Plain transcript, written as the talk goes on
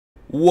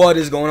What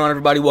is going on,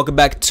 everybody? Welcome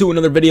back to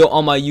another video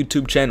on my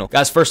YouTube channel.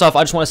 Guys, first off,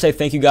 I just want to say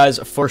thank you guys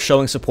for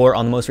showing support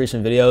on the most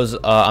recent videos.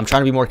 I'm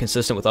trying to be more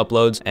consistent with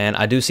uploads, and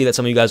I do see that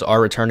some of you guys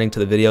are returning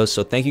to the videos,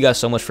 so thank you guys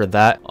so much for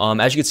that.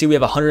 As you can see, we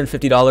have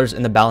 $150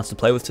 in the balance to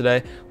play with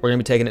today. We're going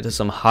to be taking it to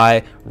some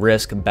high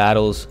risk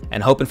battles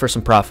and hoping for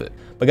some profit.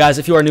 But guys,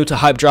 if you are new to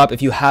Hypedrop,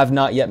 if you have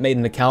not yet made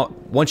an account,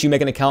 once you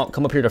make an account,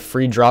 come up here to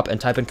free drop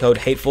and type in code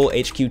HATEFUL,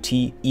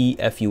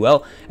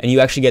 HQTEFUL, and you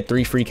actually get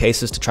 3 free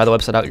cases to try the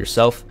website out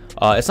yourself.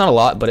 It's not a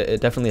lot, but it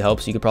definitely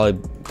helps. You could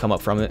probably come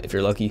up from it if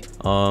you're lucky.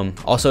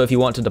 Also, if you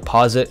want to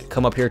deposit,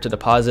 come up here to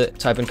deposit,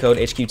 type in code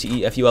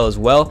HQTEFUL as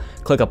well,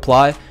 click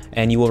apply,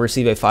 and you will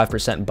receive a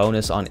 5%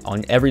 bonus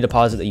on every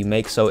deposit that you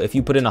make. So if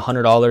you put in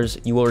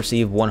 $100, you will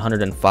receive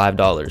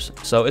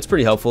 $105. So it's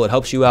pretty helpful. It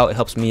helps you out, it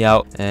helps me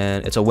out,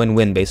 and it's a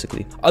win-win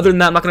basically. Other than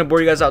that, I'm not going to bore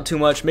you guys out too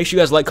much. Make sure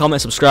you guys like,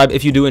 comment, subscribe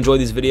if you do enjoy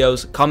these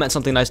videos. Comment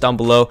something nice down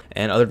below.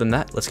 And other than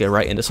that, let's get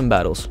right into some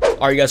battles.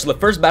 Alright guys, so the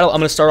first battle I'm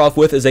going to start off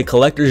with is a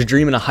collector's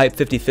dream and a hype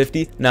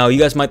 50-50. Now you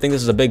guys might think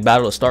this is a big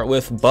battle to start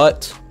with,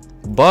 but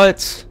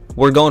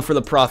we're going for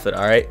the profit.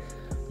 Alright,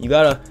 you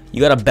gotta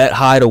bet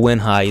high to win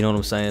high, you know what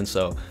I'm saying?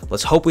 So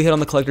let's hope we hit on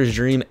the collector's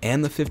dream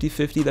and the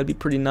 50-50. That'd be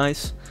pretty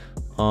nice.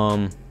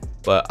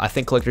 But I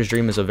think collector's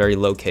dream is a very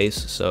low case,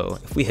 so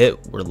if we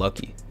hit, we're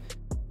lucky.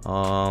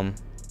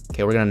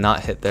 Okay, we're gonna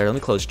not hit there. Let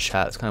me close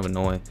chat, it's kind of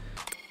annoying.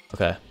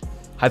 Okay,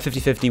 high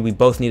 50-50, we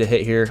both need a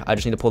hit here. I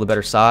just need to pull the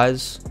better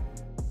size.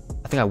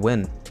 I think I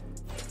win.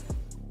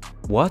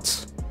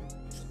 What?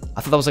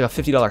 I thought that was like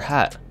a $50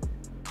 hat.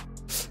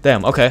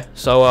 Damn, okay.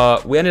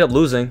 So we ended up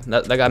losing.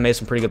 That guy made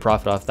some pretty good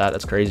profit off that.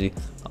 That's crazy.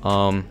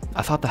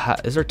 I thought the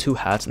hat, is there 2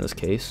 hats in this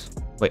case?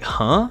 Wait,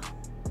 huh?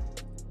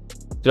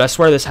 Dude, I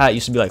swear this hat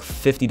used to be like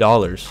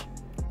 $50.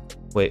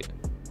 Wait.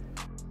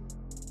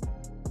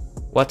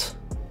 What?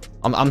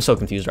 I'm so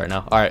confused right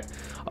now. Alright.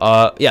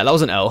 Yeah, that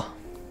was an L.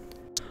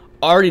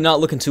 Already not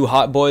looking too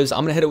hot, boys.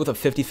 I'm gonna hit it with a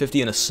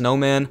 50-50 and a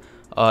snowman.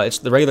 It's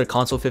the regular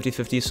console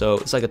 50-50, so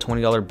it's like a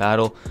 $20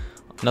 battle.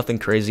 Nothing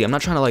crazy. I'm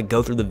not trying to like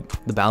go through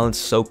the balance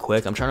so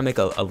quick. I'm trying to make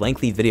a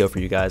lengthy video for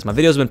you guys. My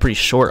video's been pretty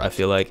short, I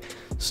feel like.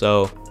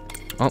 So,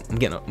 oh, I'm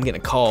getting a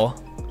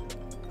call.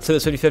 Let's hit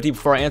this 50-50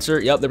 before I answer.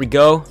 Yep, there we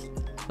go.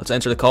 Let's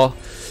answer the call.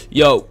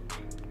 Yo.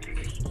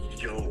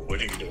 Yo, what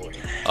are you doing?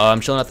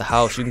 I'm chilling at the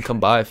house. You can come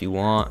by if you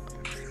want.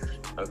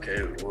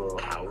 Okay, well,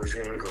 I was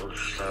gonna go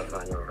stuff.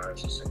 I know I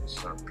was saying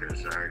stuff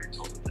because I already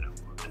told them that I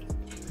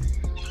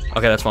wanted.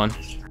 Okay, that's fine.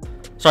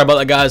 Sorry about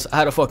that, guys. I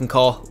had a fucking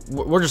call.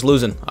 We're just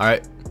losing. All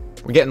right,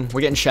 we're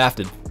getting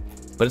shafted,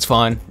 but it's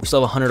fine. We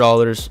still have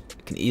 $100.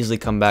 Can easily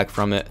come back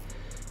from it.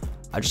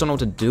 I just don't know what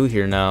to do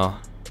here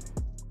now.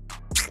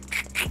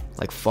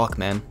 Like, fuck,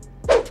 man.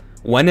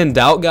 When in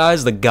doubt,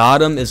 guys, the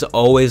Gotham is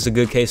always a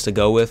good case to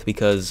go with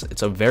because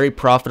it's a very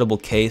profitable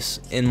case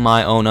in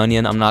my own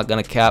onion. I'm not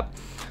gonna cap.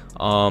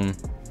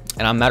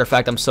 And as a matter of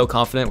fact, I'm so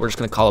confident we're just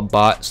gonna call a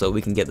bot so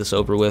we can get this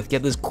over with,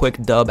 get this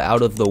quick dub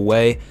out of the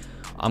way.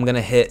 I'm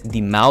gonna hit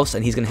the mouse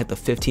and he's gonna hit the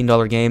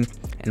 $15 game,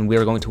 and we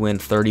are going to win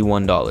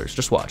 $31.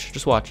 Just watch,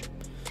 just watch.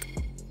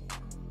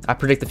 I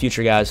predict the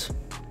future, guys.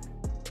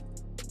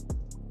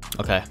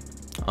 Okay.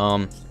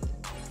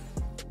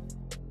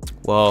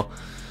 Well,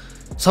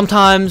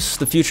 sometimes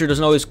the future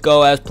doesn't always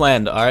go as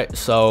planned. All right,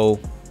 so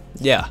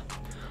yeah,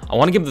 I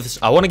want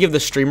to give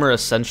this streamer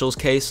essentials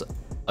case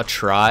a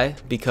try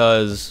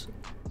because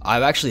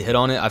I've actually hit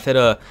on it.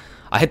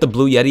 I hit the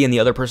blue Yeti and the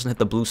other person hit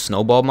the blue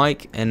snowball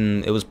mic,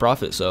 and it was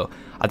profit. So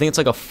I think it's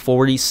like a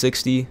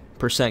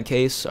 40-60%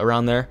 case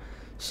around there.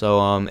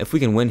 So if we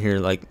can win here,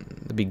 like,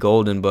 it'd be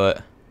golden,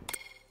 but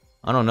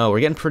I don't know.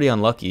 We're getting pretty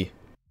unlucky.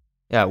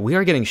 Yeah, we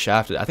are getting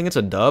shafted. I think it's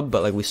a dub,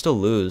 but like we still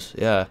lose.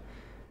 Yeah,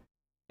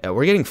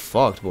 we're getting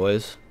fucked,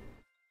 boys.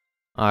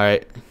 All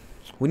right,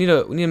 we need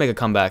to make a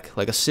comeback,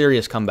 like a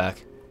serious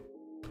comeback.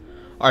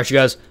 All right, you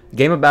guys,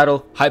 game of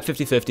battle, hype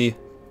 50-50.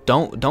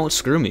 Don't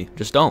screw me.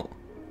 Just don't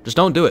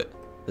do it.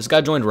 This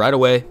guy joined right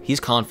away. He's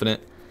confident.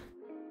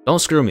 Don't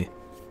screw me.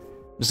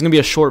 This is gonna be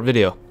a short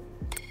video.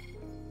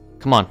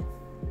 Come on,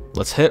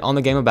 let's hit on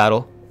the game of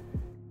battle.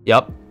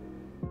 Yep,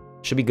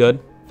 should be good,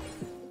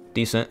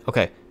 decent.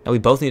 Okay, now we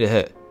both need to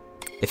hit.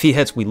 If he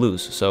hits, we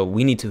lose, so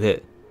we need to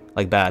hit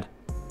like bad.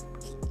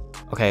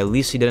 Okay, at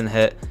least he didn't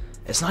hit.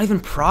 It's not even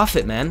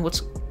profit, man.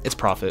 It's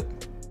profit.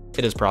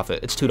 It is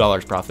profit. It's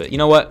 $2 profit. You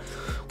know what?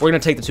 We're gonna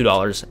take the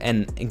 $2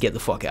 and get the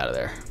fuck out of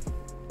there.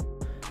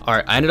 All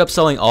right, I ended up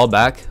selling all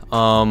back.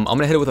 I'm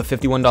gonna hit it with a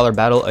 $51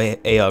 battle,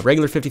 a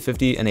regular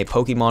 50-50, and a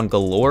Pokemon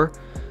Galore.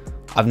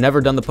 I've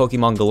never done the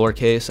Pokemon Galore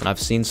case, and I've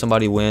seen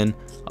somebody win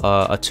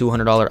a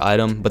 $200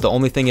 item. But the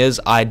only thing is,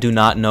 I do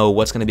not know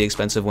what's gonna be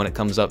expensive when it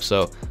comes up,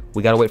 so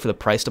we gotta wait for the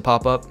price to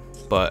pop up.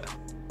 But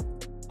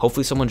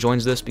hopefully someone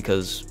joins this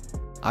because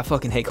I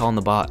fucking hate calling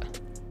the bot.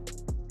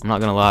 I'm not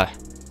gonna lie.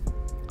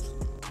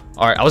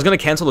 All right, I was gonna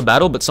cancel the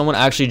battle, but someone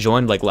actually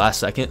joined like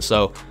last second.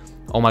 So,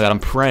 oh my god, I'm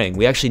praying.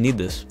 We actually need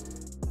this.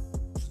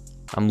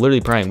 I'm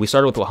literally praying. We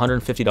started with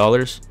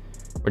 $150.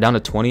 We're down to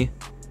 20.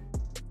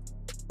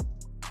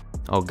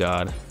 Oh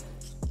god.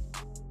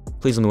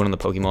 Please let me win on the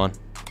Pokemon.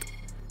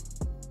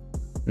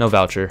 No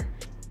voucher.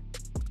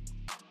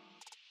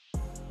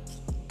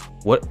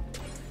 What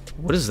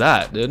is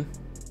that, dude?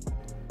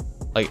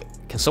 Like,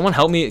 can someone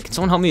help me? Can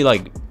someone help me,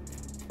 like...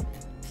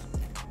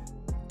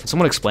 Can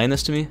someone explain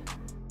this to me?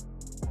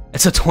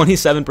 It's a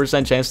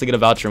 27% chance to get a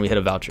voucher, and we hit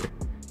a voucher.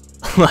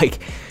 Like,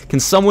 can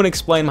someone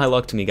explain my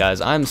luck to me,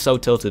 guys? I'm so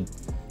tilted.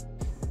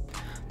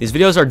 These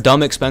videos are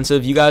dumb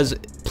expensive. You guys,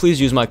 please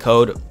use my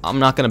code. I'm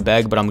not gonna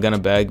beg, but I'm gonna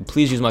beg.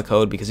 Please use my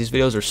code because these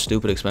videos are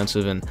stupid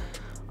expensive, and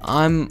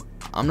I'm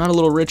not a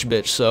little rich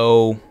bitch.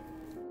 So,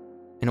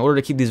 in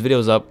order to keep these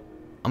videos up,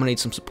 I'm gonna need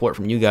some support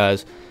from you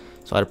guys.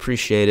 So I'd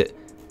appreciate it.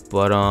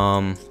 But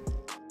I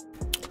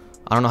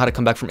don't know how to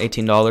come back from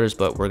 $18,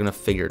 but we're gonna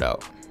figure it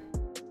out.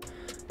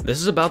 This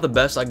is about the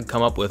best I can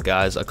come up with,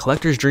 guys. A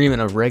collector's dream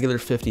and a regular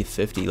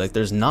 50-50. Like,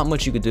 there's not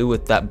much you could do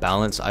with that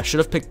balance. I should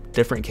have picked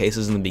different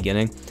cases in the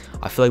beginning.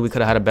 I feel like we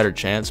could have had a better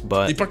chance,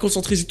 but... T'es pas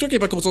concentré, c'est toi qui est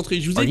pas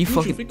concentré. Je vous ai dit,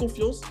 je fais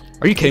confiance.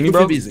 Are you kidding me,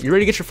 bro? You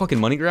ready to get your fucking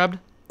money grabbed?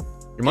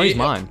 Your money's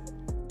mine.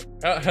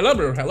 Hello,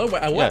 bro. Hello.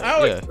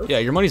 Yeah,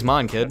 your money's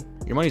mine, kid.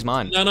 Your money's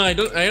mine. No, I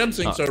don't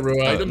think so,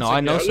 bro. I don't no, think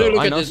I know so.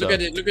 Look I at know this. so. Look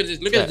at it. Look at this.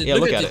 Look at this. Yeah,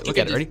 look at this. it. Look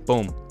at it. Ready?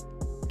 Boom.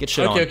 Get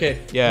shit on.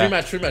 Okay. Yeah.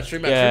 Rematch.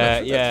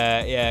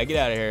 Yeah. Get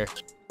out of here.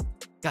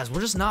 Guys,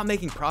 we're just not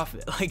making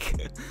profit.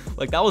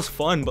 Like that was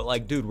fun, but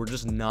like, dude, we're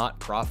just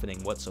not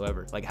profiting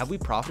whatsoever. Like, have we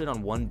profited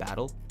on one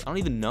battle? I don't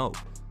even know.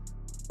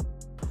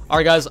 All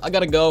right, guys, I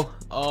gotta go.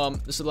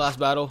 This is the last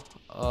battle.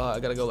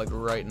 I gotta go like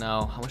right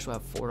now. How much do I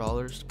have?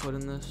 $4 to put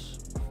in this?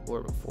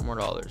 Four more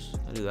dollars.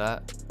 I do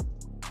that.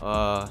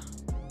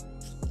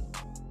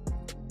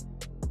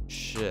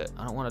 Shit,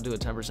 I don't want to do a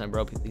 10%,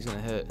 bro. He's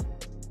gonna hit.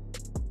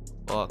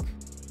 Fuck.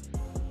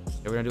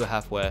 Yeah, we're gonna do a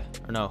halfway.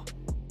 Or no,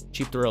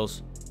 cheap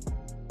thrills.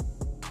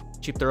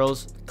 Cheap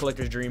thrills,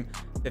 collector's dream,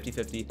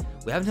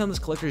 50-50. We haven't done this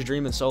collector's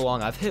dream in so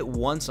long. I've hit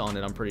once on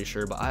it, I'm pretty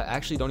sure, but I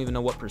actually don't even know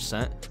what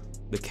percent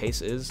the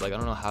case is. Like, I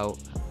don't know how,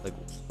 like,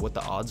 what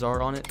the odds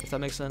are on it, if that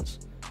makes sense.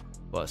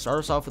 But start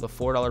us off with a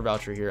 $4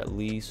 voucher here at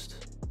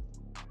least.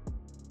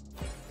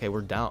 Okay, we're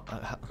down.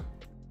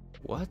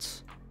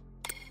 What?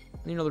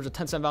 You know, there's a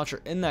 10-cent voucher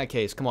in that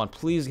case. Come on,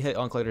 please hit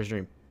on collector's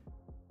dream.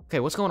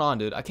 Okay, what's going on,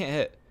 dude? I can't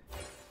hit.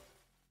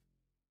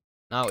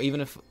 Now,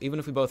 even if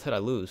we both hit, I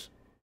lose.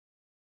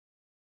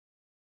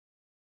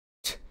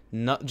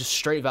 No, just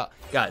straight out.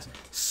 Guys,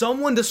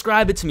 someone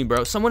describe it to me,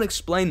 bro. Someone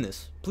explain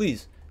this,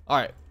 please. All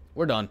right,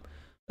 we're done.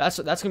 That's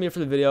gonna be it for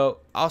the video.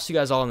 I'll see you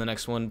guys all in the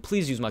next one.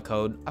 Please use my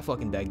code. I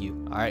fucking beg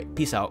you. All right,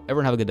 peace out.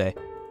 Everyone have a good day.